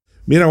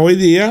Mira, hoy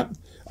día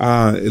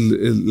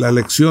la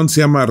lección se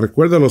llama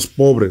Recuerda a los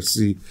pobres.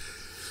 Y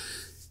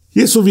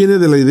eso viene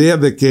de la idea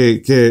de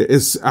que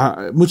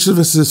muchas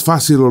veces es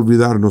fácil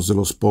olvidarnos de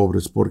los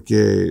pobres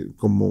porque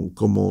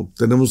como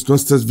tenemos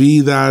nuestras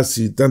vidas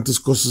y tantas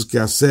cosas que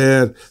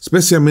hacer,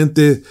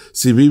 especialmente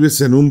si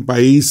vives en un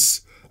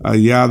país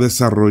ya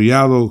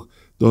desarrollado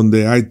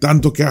donde hay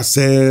tanto que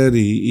hacer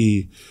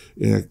y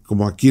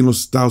como aquí en los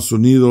Estados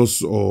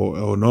Unidos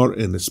o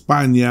en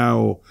España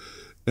o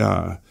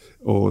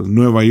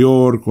Nueva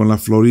York o en la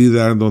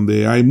Florida,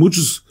 donde hay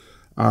muchos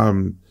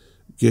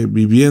que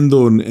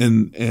viviendo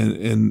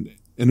en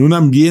un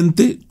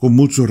ambiente con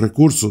muchos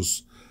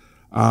recursos,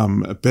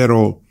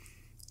 pero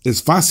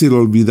es fácil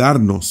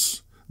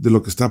olvidarnos de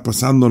lo que está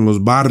pasando en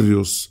los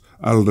barrios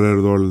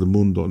alrededor del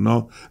mundo,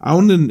 ¿no?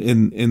 Aún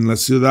en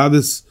las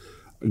ciudades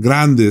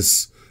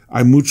grandes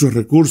hay muchos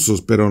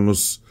recursos, pero en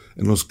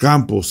los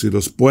campos y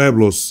los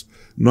pueblos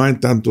no hay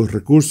tantos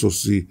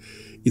recursos y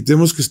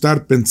tenemos que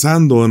estar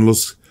pensando en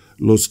los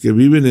que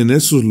viven en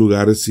esos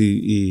lugares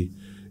y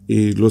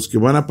los que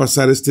van a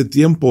pasar este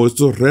tiempo,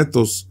 estos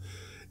retos,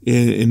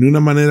 en una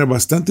manera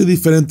bastante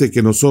diferente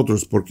que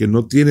nosotros, porque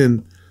no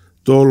tienen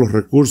todos los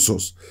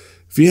recursos.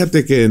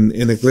 Fíjate que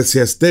en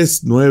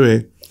Eclesiastés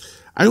 9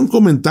 hay un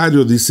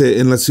comentario, dice,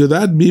 en la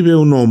ciudad vive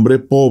un hombre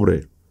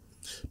pobre,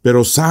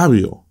 pero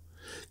sabio,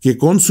 que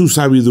con su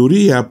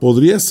sabiduría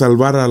podría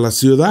salvar a la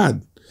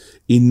ciudad,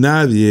 y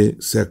nadie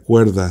se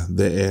acuerda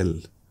de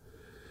él.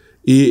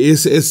 Y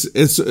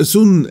es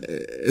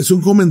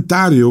un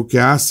comentario que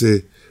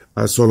hace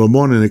a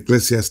Salomón en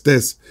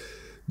Eclesiastés,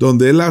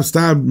 donde él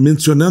está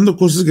mencionando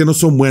cosas que no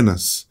son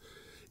buenas.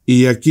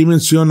 Y aquí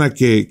menciona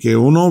que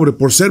un hombre,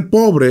 por ser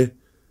pobre,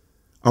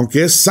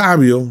 aunque es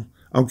sabio,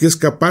 aunque es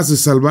capaz de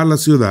salvar la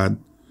ciudad,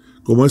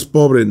 como es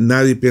pobre,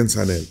 nadie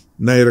piensa en él,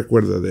 nadie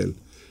recuerda de él.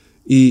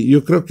 Y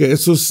yo creo que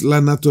eso es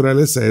la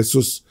naturaleza, eso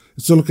es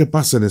lo que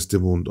pasa en este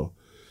mundo,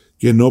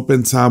 que no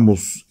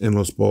pensamos en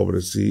los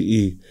pobres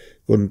y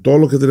con todo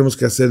lo que tenemos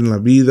que hacer en la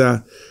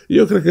vida.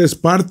 Yo creo que es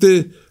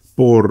parte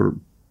por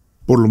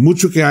lo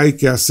mucho que hay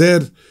que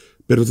hacer,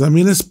 pero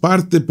también es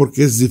parte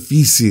porque es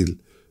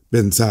difícil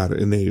pensar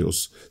en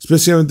ellos,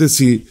 especialmente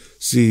si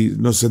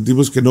nos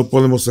sentimos que no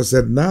podemos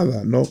hacer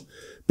nada, ¿no?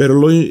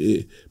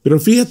 Pero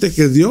fíjate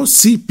que Dios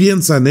sí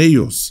piensa en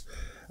ellos.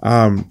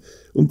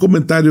 Un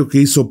comentario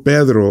que hizo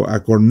Pedro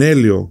a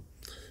Cornelio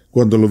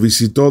cuando lo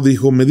visitó,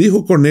 me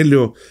dijo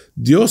Cornelio,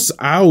 Dios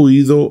ha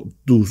oído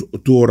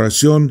tu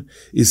oración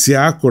y se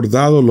ha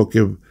acordado lo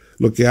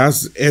que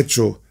has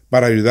hecho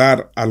para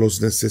ayudar a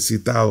los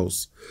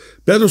necesitados.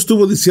 Pedro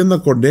estuvo diciendo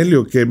a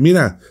Cornelio que,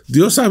 mira,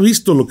 Dios ha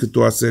visto lo que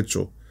tú has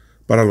hecho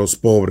para los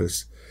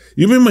pobres.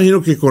 Yo me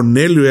imagino que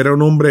Cornelio era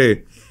un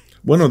hombre,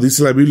 bueno,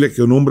 dice la Biblia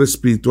que un hombre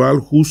espiritual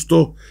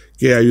justo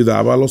que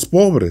ayudaba a los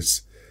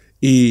pobres.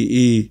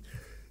 Y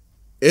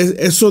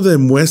eso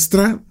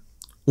demuestra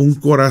un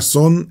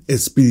corazón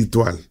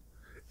espiritual.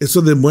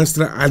 Eso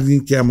demuestra a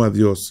alguien que ama a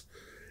Dios.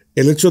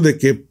 El hecho de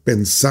que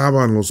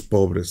pensaba en los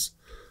pobres.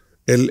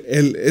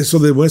 Eso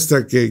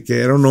demuestra que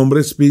era un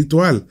hombre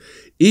espiritual.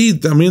 Y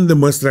también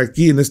demuestra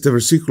aquí en este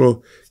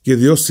versículo que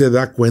Dios se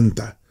da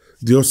cuenta.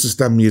 Dios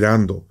está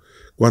mirando.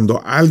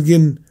 Cuando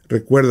alguien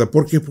recuerda.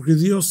 ¿Por qué? Porque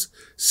Dios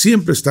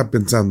siempre está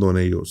pensando en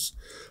ellos.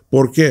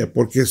 ¿Por qué?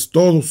 Porque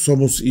todos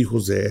somos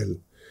hijos de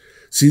Él.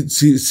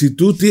 Si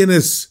tú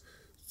tienes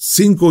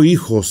 5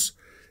 hijos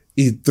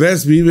y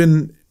 3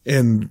 viven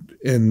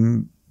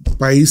en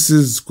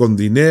países con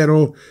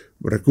dinero,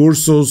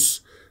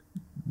 recursos,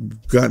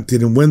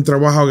 tienen buen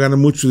trabajo, ganan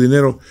mucho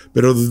dinero,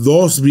 pero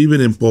 2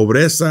 viven en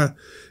pobreza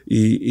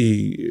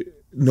y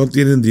no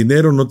tienen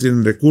dinero, no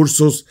tienen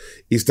recursos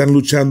y están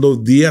luchando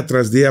día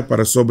tras día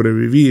para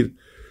sobrevivir.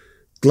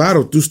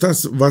 Claro, tú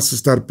vas a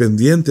estar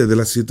pendiente de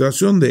la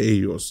situación de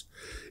ellos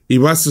y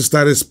vas a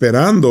estar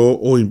esperando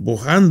o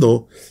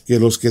empujando que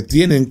los que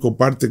tienen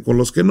comparten con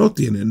los que no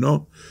tienen,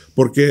 ¿no?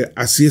 Porque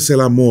así es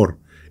el amor.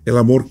 El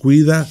amor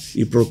cuida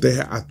y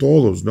protege a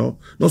todos, ¿no?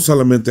 No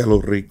solamente a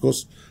los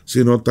ricos,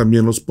 sino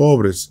también los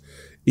pobres.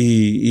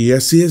 Y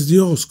así es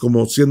Dios,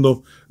 como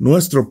siendo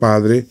nuestro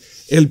Padre,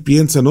 Él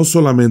piensa no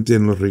solamente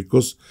en los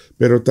ricos,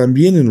 pero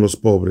también en los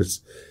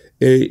pobres.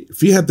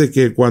 Fíjate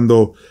que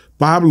cuando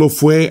Pablo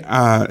fue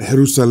a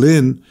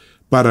Jerusalén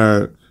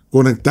para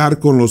conectar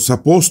con los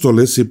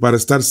apóstoles y para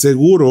estar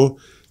seguro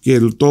que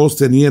todos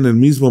tenían el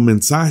mismo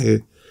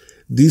mensaje,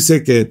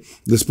 dice que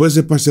después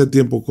de pasar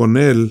tiempo con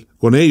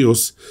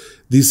ellos,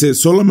 dice,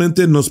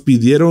 solamente nos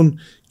pidieron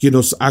que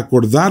nos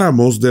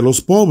acordáramos de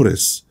los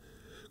pobres,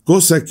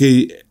 cosa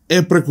que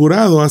he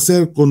procurado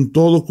hacer con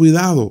todo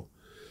cuidado.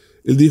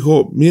 Él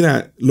dijo,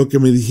 mira, lo que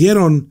me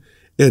dijeron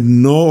es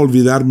no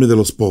olvidarme de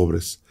los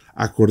pobres,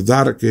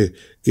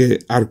 que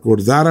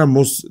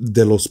acordáramos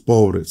de los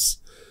pobres.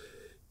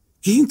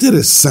 Qué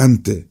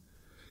interesante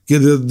que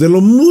desde lo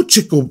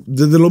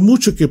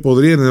mucho que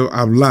podrían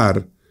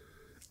hablar,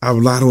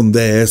 hablaron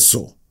de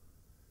eso.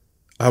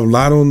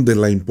 Hablaron de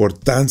la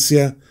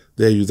importancia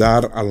de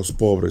ayudar a los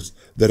pobres,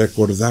 de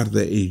recordar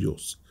de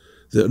ellos,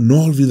 de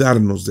no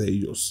olvidarnos de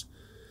ellos.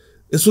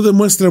 Eso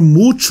demuestra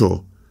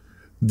mucho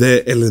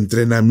del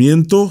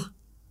entrenamiento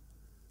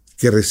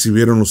que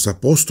recibieron los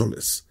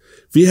apóstoles.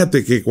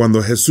 Fíjate que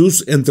cuando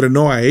Jesús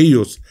entrenó a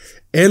ellos,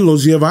 Él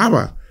los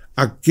llevaba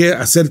a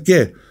hacer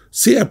qué?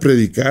 Sí, a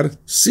predicar,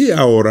 sí,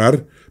 a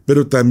orar,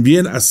 pero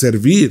también a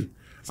servir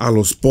a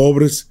los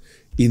pobres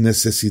y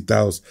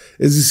necesitados.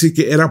 Es decir,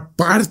 que era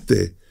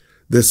parte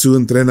de su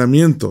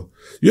entrenamiento.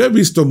 Yo he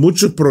visto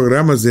muchos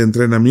programas de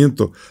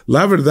entrenamiento.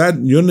 La verdad,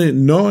 yo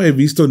no he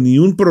visto ni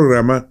un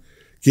programa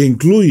que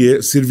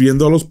incluye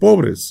sirviendo a los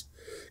pobres,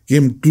 que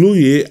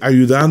incluye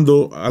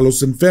ayudando a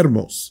los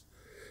enfermos.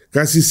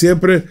 Casi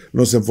siempre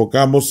nos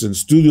enfocamos en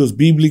estudios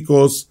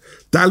bíblicos,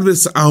 tal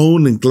vez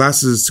aún en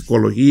clases de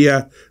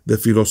psicología, de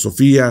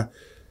filosofía,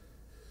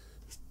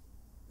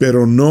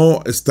 pero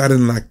no estar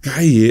en la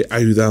calle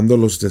ayudando a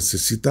los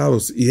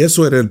necesitados. Y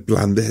eso era el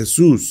plan de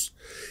Jesús.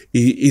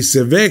 Y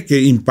se ve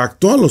que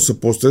impactó a los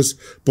apóstoles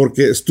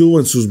porque estuvo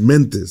en sus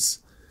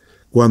mentes.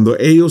 Cuando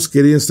ellos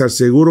querían estar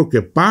seguros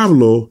que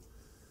Pablo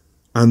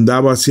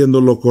andaba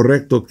haciendo lo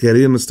correcto,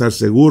 querían estar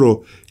seguros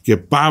que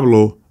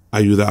Pablo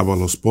ayudaba a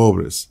los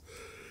pobres.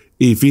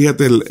 Y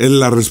fíjate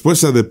la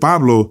respuesta de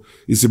Pablo,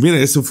 dice, mira,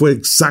 eso fue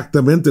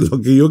exactamente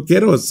lo que yo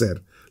quiero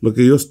hacer, lo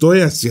que yo estoy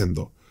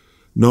haciendo.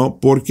 ¿No?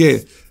 ¿Por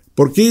qué?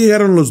 ¿Por qué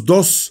llegaron los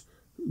dos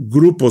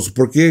grupos?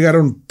 ¿Por qué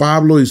llegaron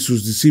Pablo y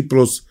sus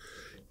discípulos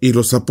y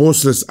los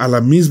apóstoles a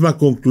la misma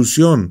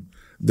conclusión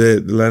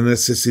de la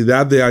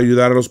necesidad de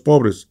ayudar a los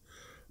pobres?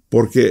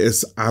 Porque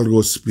es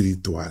algo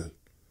espiritual,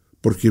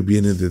 porque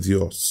viene de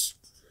Dios.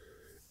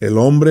 El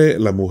hombre,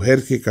 la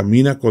mujer que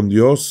camina con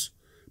Dios,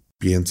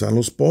 piensa en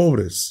los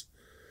pobres.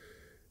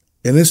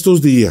 En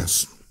estos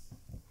días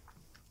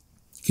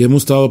que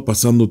hemos estado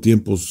pasando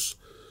tiempos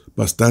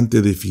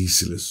bastante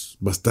difíciles,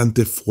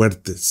 bastante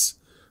fuertes,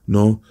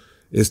 ¿no?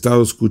 He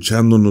estado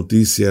escuchando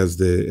noticias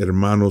de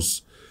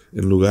hermanos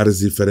en lugares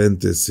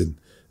diferentes, en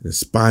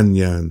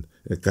España, en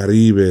el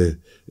Caribe,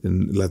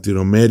 en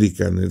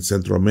Latinoamérica, en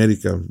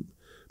Centroamérica,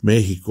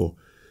 México,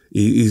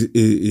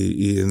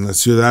 y en las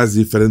ciudades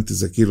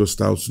diferentes de aquí en los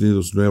Estados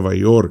Unidos. Nueva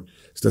York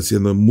está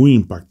siendo muy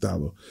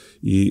impactado,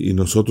 y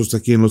nosotros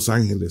aquí en Los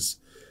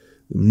Ángeles,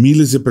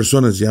 miles de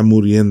personas ya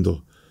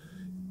muriendo.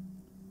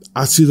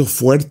 Ha sido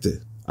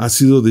fuerte, ha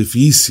sido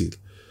difícil,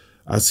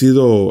 ha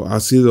sido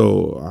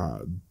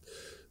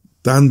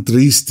tan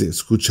triste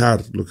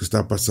escuchar lo que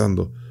está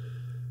pasando.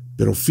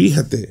 Pero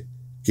fíjate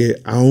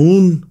que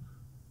aún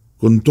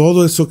con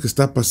todo eso que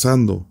está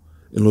pasando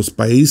en los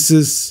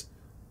países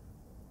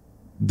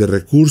de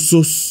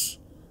recursos,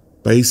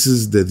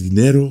 países de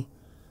dinero,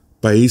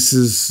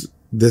 países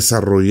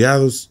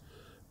desarrollados,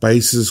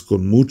 países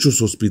con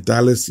muchos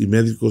hospitales y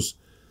médicos,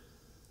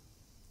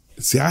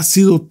 se ha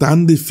sido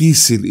tan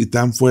difícil y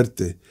tan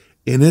fuerte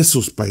en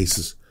esos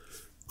países.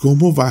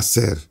 ¿Cómo va a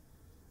ser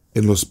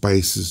en los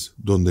países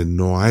donde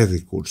no hay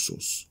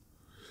recursos?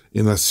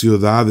 En las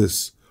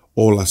ciudades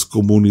o las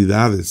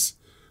comunidades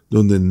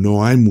donde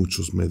no hay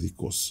muchos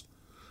médicos,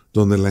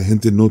 donde la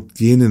gente no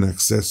tiene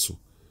acceso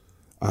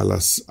al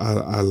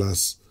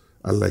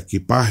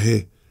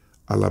equipaje,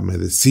 a la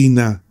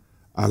medicina,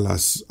 a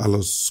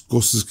las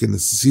cosas que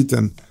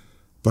necesitan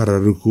para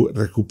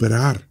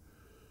recuperar.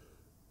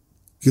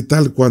 ¿Qué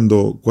tal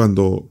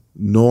cuando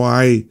no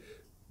hay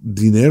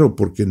dinero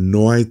porque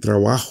no hay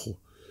trabajo?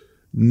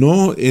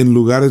 No en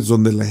lugares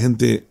donde la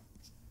gente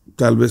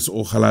tal vez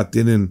ojalá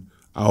tienen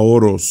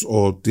ahorros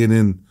o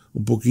tienen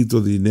un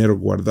poquito de dinero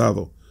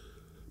guardado.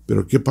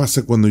 Pero ¿qué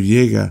pasa cuando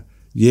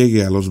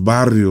llegue a los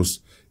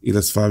barrios y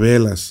las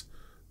favelas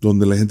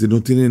donde la gente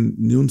no tiene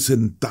ni un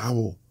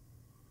centavo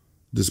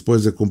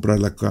después de comprar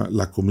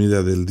la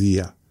comida del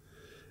día?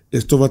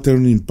 Esto va a tener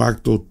un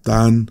impacto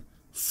tan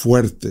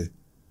fuerte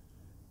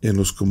en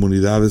las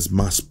comunidades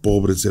más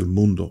pobres del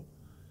mundo.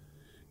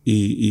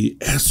 Y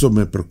eso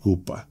me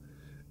preocupa.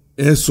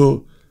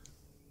 Eso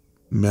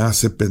me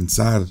hace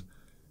pensar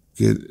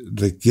que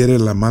requiere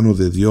la mano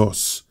de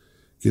Dios,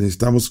 que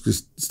necesitamos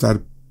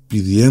estar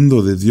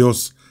pidiendo de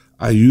Dios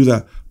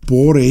ayuda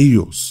por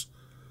ellos,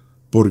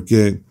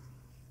 porque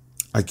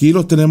aquí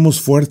lo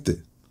tenemos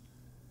fuerte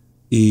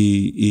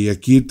y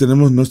aquí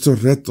tenemos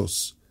nuestros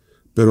retos,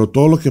 pero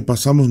todo lo que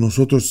pasamos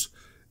nosotros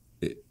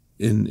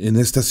en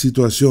esta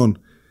situación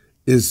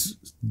es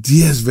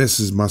 10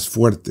 veces más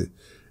fuerte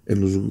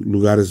en los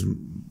lugares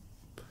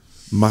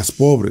más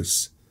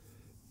pobres.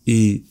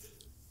 Y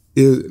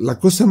la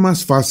cosa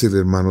más fácil,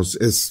 hermanos,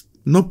 es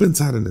no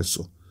pensar en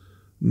eso,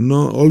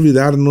 no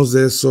olvidarnos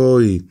de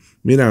eso. Y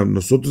mira,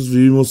 nosotros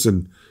vivimos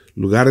en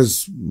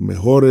lugares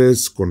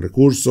mejores, con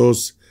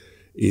recursos,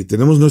 y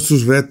tenemos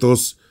nuestros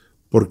retos.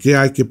 ¿Por qué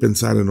hay que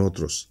pensar en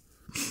otros?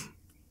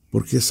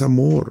 Porque es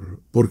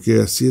amor,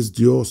 porque así es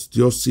Dios.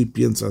 Dios sí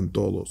piensa en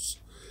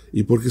todos.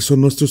 Y porque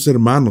son nuestros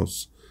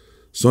hermanos,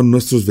 son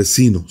nuestros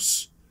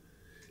vecinos.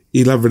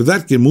 Y la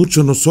verdad que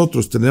muchos de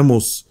nosotros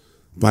tenemos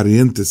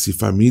parientes y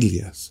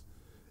familias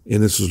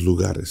en esos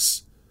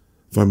lugares,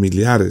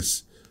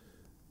 familiares.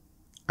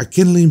 ¿A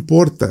quién le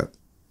importa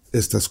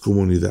estas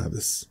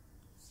comunidades?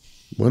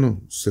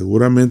 Bueno,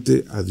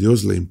 seguramente a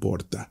Dios le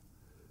importa,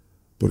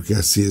 porque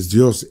así es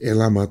Dios,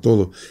 Él ama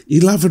todo.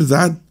 Y la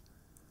verdad,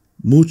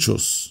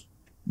 muchas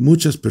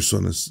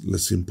personas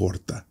les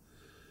importa.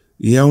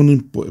 Y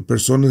aún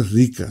personas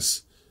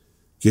ricas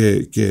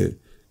que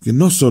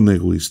no son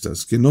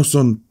egoístas, que no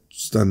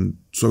están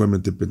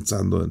solamente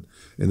pensando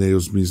en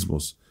ellos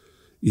mismos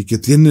y que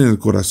tienen el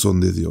corazón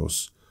de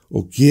Dios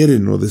o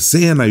quieren o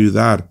desean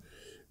ayudar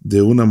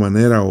de una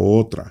manera u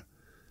otra.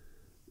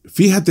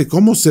 Fíjate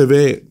cómo se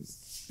ve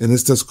en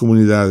estas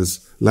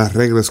comunidades las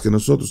reglas que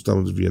nosotros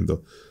estamos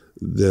viendo,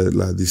 de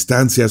la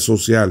distancia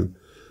social,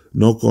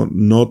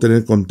 no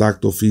tener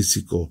contacto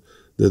físico,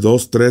 de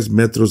 2-3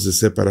 metros de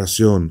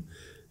separación,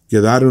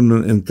 quedar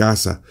en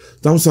casa.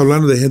 Estamos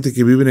hablando de gente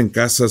que vive en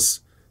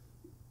casas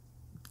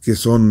que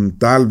son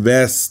tal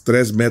vez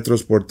 3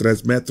 metros por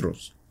 3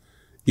 metros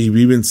y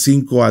viven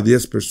 5 a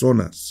 10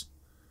 personas.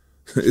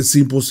 Es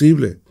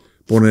imposible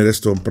poner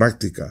esto en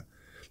práctica.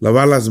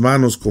 Lavar las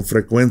manos con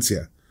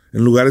frecuencia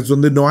en lugares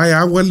donde no hay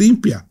agua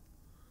limpia,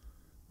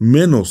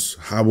 menos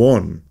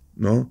jabón,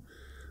 ¿no?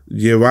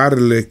 Llevar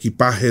el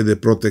equipaje de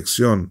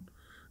protección.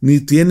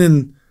 Ni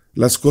tienen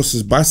las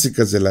cosas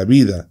básicas de la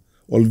vida.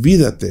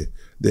 Olvídate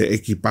de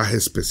equipaje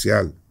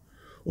especial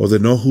o de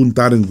no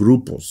juntar en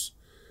grupos.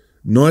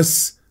 No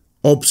es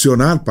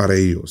opcional para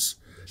ellos.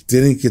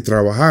 Tienen que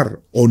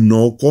trabajar o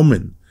no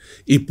comen.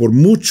 Y por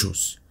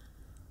muchos,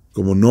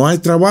 como no hay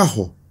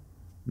trabajo,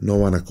 no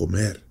van a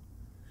comer.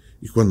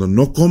 Y cuando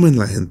no comen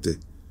la gente,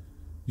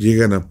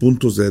 llegan a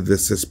puntos de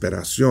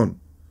desesperación.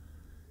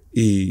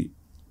 Y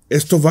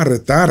esto va a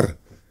retar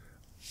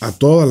a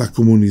toda la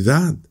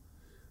comunidad.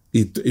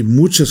 Y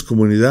muchas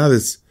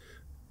comunidades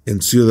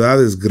en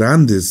ciudades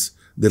grandes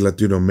de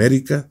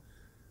Latinoamérica,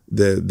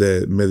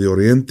 de Medio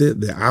Oriente,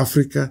 de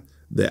África,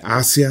 de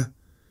Asia.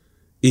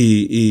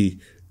 Y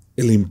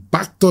el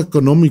impacto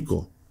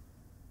económico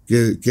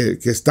que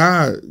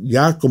está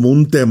ya como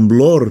un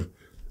temblor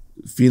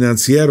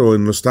financiero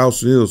en los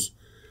Estados Unidos,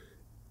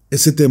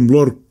 ese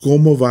temblor,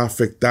 ¿cómo va a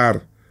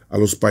afectar a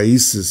los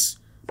países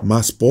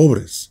más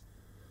pobres?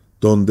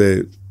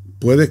 Donde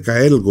puede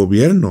caer el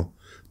gobierno,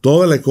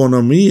 toda la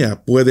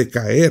economía puede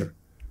caer.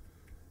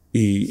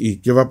 ¿Y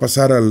qué va a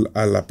pasar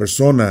a la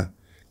persona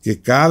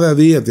que cada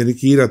día tiene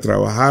que ir a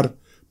trabajar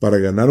para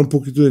ganar un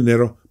poquito de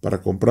dinero,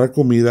 para comprar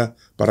comida,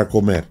 para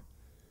comer?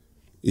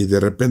 Y de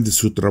repente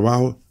su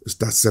trabajo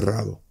está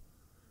cerrado.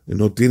 Y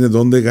no tiene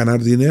dónde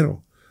ganar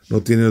dinero.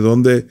 No tiene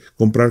dónde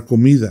comprar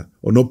comida.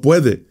 O no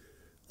puede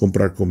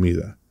comprar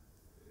comida.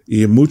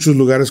 Y en muchos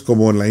lugares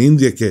como en la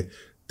India, que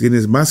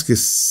tienes más que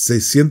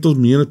 600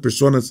 millones de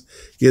personas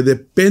que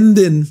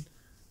dependen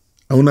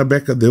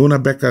de una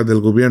beca del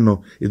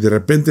gobierno, y de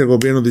repente el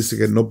gobierno dice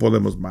que no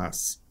podemos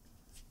más.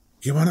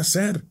 ¿Qué van a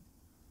hacer?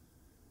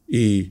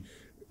 Y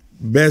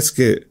ves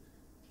que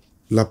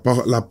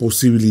la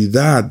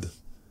posibilidad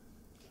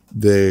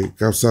de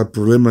causar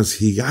problemas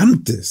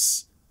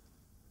gigantes,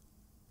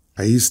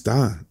 ahí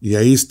está, y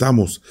ahí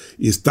estamos.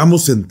 Y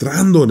estamos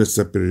entrando en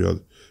este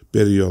periodo.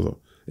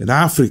 En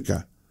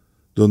África,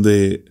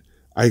 donde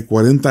hay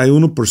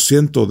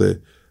 41%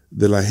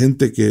 de la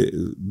gente que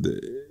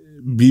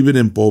viven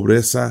en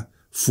pobreza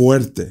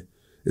fuerte,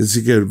 es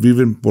decir, que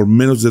viven por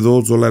menos de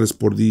 $2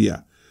 por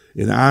día.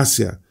 En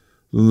Asia,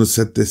 donde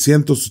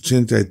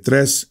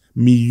 783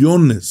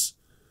 millones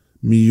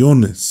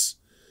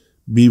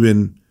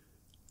viven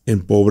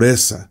en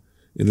pobreza.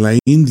 En la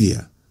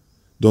India,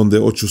 donde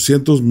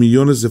 800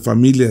 millones de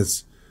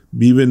familias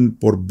viven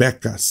por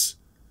becas.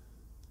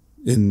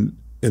 En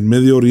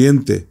Medio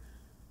Oriente,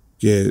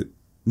 que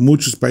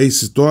muchos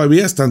países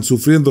todavía están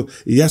sufriendo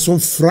y ya son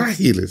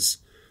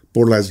frágiles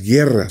por las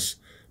guerras,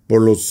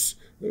 por los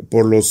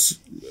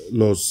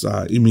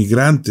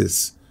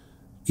inmigrantes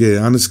que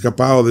han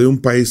escapado de un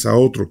país a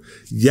otro.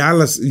 Ya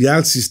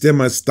el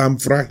sistema es tan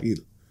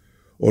frágil.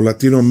 O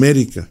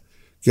Latinoamérica,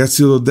 que ha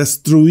sido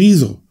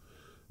destruido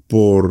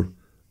por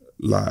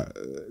la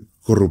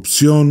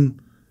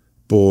corrupción,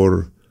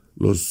 por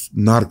los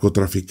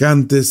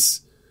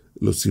narcotraficantes,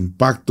 los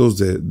impactos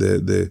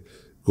de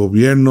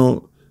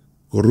gobierno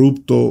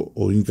corrupto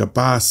o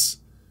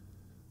incapaz.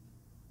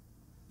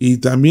 Y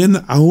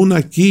también aún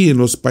aquí en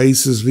los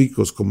países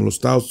ricos como los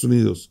Estados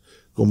Unidos,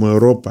 como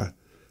Europa,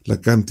 la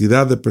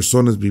cantidad de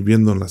personas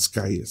viviendo en las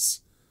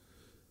calles.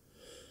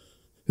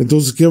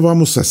 Entonces, ¿qué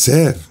vamos a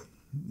hacer?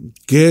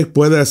 ¿Qué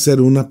puede hacer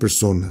una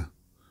persona?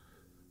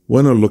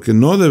 Bueno, lo que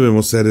no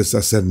debemos hacer es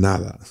hacer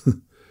nada.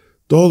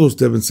 Todos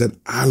deben hacer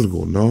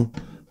algo, ¿no?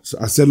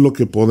 Hacer lo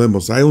que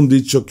podemos. Hay un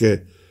dicho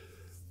que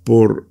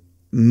por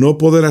no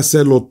poder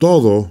hacerlo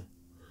todo,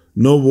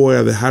 no voy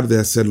a dejar de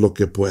hacer lo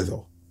que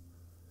puedo,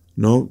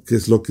 ¿no? Que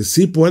es lo que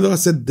sí puedo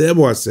hacer,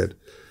 debo hacer.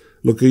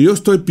 Lo que yo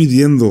estoy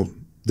pidiendo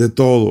de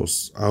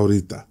todos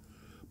ahorita,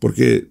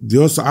 porque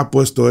Dios ha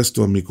puesto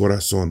esto en mi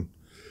corazón.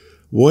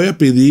 Voy a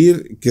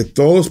pedir que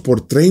todos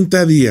por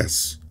 30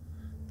 días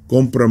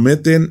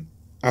comprometen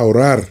a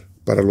orar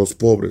para los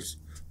pobres.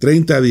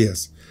 30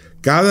 días.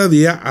 Cada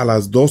día a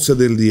las 12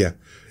 del día.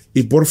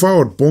 Y por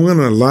favor,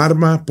 pongan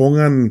alarma,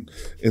 pongan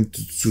en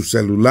su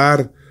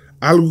celular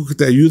algo que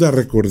te ayude a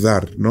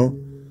recordar, ¿no?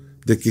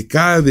 de que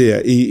cada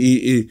día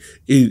y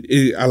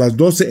a las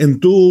 12 en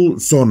tu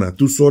zona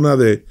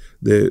de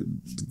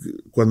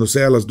cuando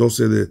sea a las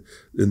 12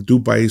 en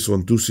tu país o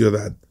en tu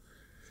ciudad.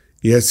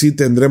 Y así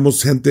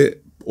tendremos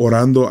gente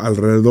orando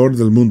alrededor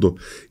del mundo.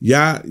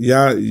 Ya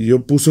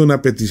yo puse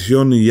una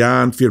petición y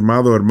ya han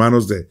firmado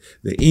hermanos de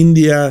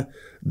India,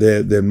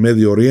 del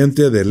Medio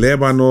Oriente, de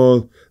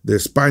Líbano, de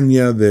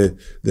España, de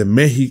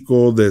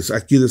México,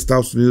 aquí de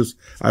Estados Unidos.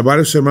 Hay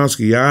varios hermanos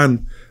que ya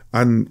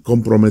han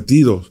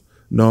comprometido,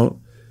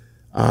 ¿no?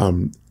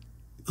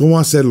 ¿Cómo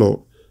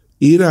hacerlo?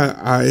 Ir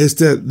a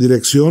esta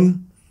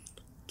dirección,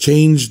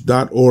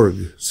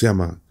 change.org se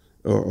llama.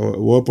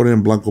 Voy a poner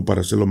en blanco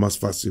para hacerlo más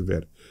fácil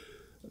ver.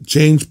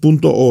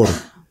 Change.org.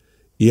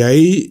 Y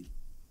ahí,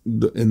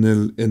 en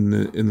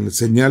el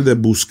señal de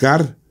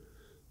buscar,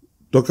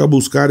 toca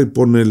buscar y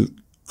pone el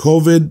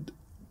COVID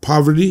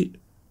Poverty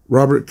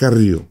Robert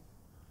Carrillo.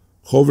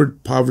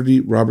 COVID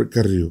Poverty Robert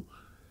Carrillo.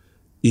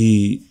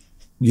 Y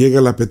llega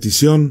la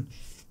petición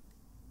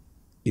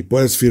y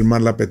puedes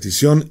firmar la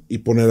petición y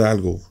poner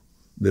algo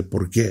de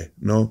por qué,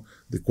 ¿no?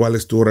 De cuál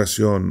es tu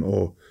oración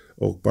o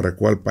para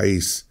cuál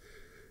país.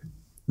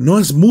 No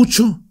es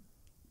mucho,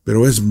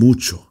 pero es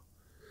mucho.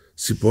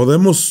 Si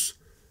podemos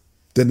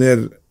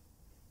tener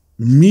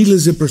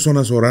miles de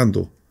personas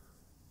orando,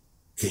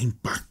 qué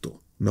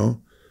impacto,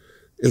 ¿no?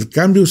 El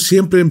cambio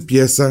siempre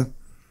empieza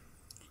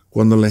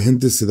cuando la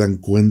gente se dan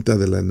cuenta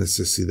de la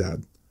necesidad.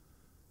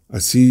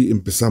 Así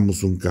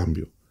empezamos un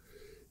cambio.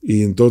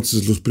 Y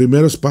entonces los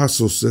primeros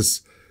pasos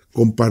es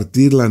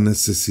compartir la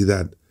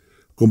necesidad,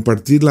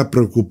 compartir la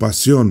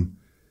preocupación.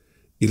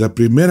 Y la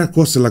primera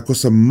cosa, la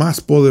cosa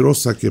más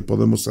poderosa que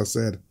podemos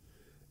hacer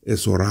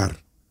es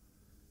orar.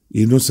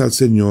 Irnos al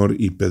Señor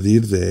y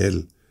pedir de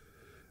Él.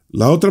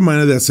 La otra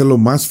manera de hacerlo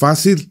más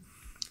fácil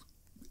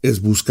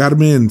es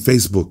buscarme en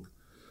Facebook.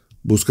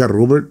 Busca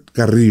Robert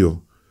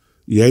Carrillo.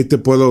 Y ahí te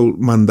puedo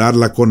mandar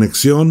la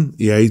conexión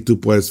y ahí tú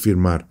puedes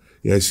firmar.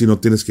 Y ahí sí no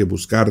tienes que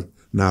buscar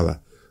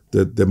nada.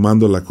 Te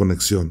mando la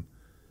conexión.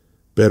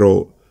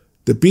 Pero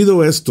te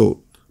pido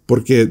esto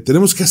porque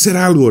tenemos que hacer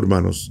algo,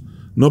 hermanos.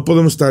 No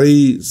podemos estar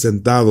ahí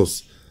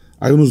sentados.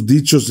 Hay unos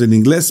dichos en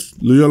inglés,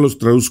 yo los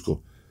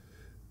traduzco.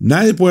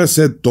 Nadie puede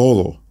hacer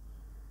todo,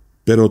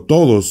 pero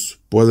todos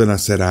pueden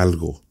hacer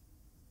algo.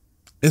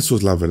 Eso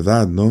es la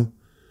verdad, ¿no?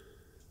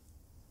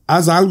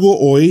 Haz algo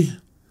hoy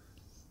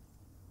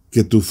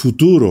que tu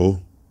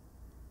futuro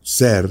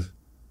ser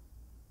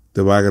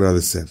te va a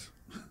agradecer.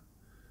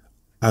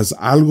 Haz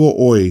algo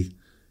hoy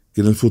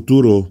que en el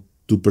futuro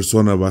tu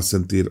persona va a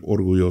sentir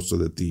orgulloso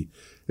de ti.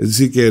 Es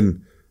decir, que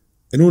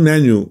en un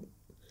año,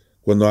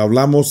 cuando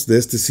hablamos de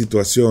esta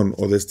situación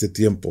o de este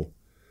tiempo,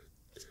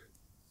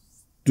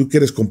 tú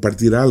quieres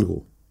compartir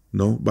algo,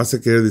 ¿no? Vas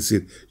a querer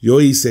decir,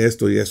 yo hice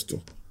esto y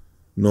esto.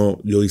 No,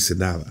 yo hice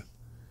nada.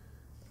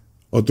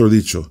 Otro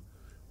dicho,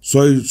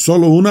 soy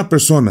solo una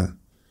persona,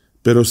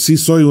 pero sí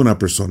soy una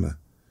persona.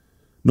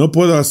 No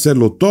puedo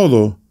hacerlo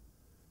todo,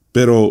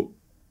 pero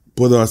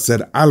puedo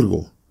hacer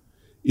algo.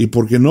 Y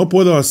porque no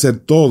puedo hacer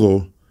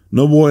todo,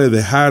 no voy a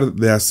dejar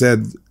de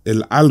hacer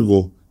el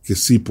algo que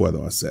sí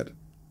puedo hacer.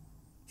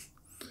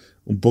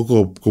 Un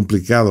poco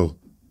complicado,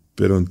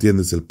 pero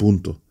entiendes el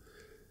punto.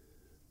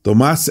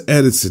 Thomas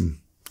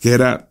Edison,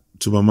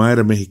 su mamá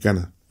era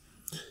mexicana.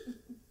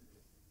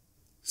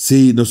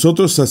 Si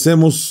nosotros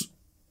hacemos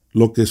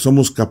lo que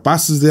somos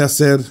capaces de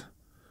hacer,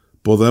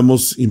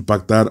 podemos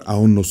impactar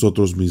aún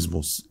nosotros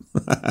mismos.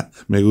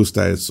 Me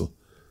gusta eso.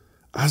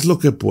 Haz lo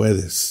que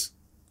puedes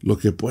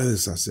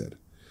hacer.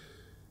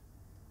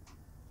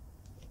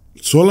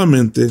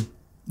 Solamente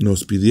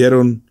nos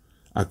pidieron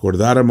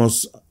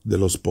acordáramos de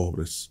los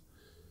pobres.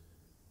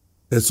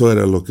 Eso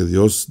era lo que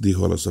Dios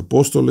dijo a los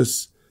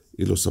apóstoles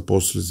y los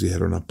apóstoles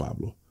dijeron a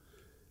Pablo.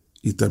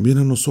 Y también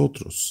a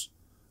nosotros,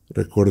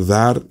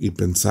 recordar y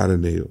pensar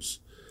en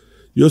ellos.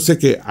 Yo sé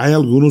que hay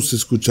algunos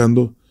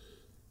escuchando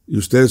y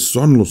ustedes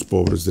son los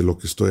pobres de lo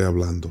que estoy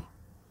hablando.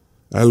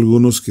 Hay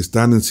algunos que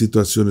están en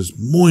situaciones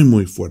muy,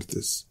 muy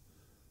fuertes.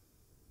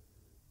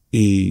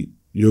 Y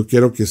yo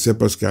quiero que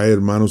sepas que hay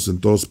hermanos en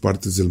todas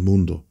partes del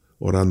mundo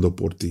orando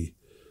por ti,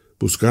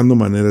 buscando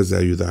maneras de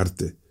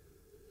ayudarte.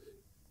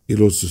 Y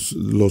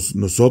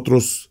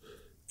nosotros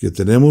que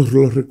tenemos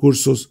los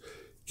recursos,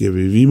 que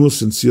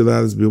vivimos en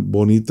ciudades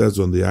bonitas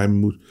donde hay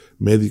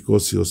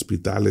médicos y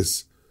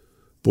hospitales,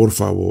 por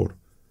favor,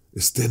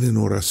 estén en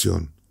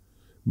oración.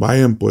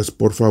 Vayan pues,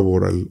 por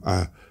favor,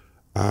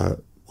 a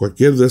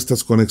cualquier de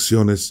estas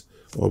conexiones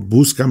o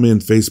búscame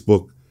en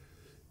Facebook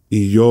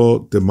y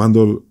yo te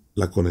mando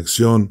la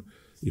conexión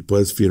y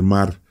puedes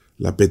firmar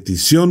la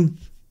petición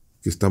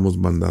que estamos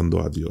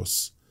mandando a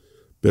Dios.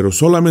 Pero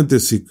solamente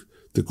si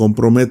te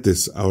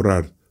comprometes a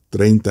orar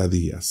 30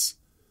 días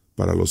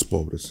para los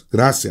pobres.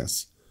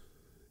 Gracias.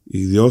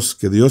 Y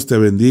que Dios te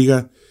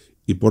bendiga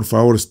y por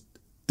favor,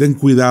 ten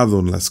cuidado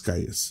en las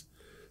calles.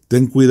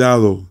 Ten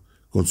cuidado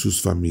con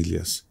sus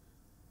familias.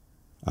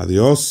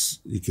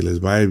 Adiós y que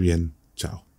les vaya bien. Chao.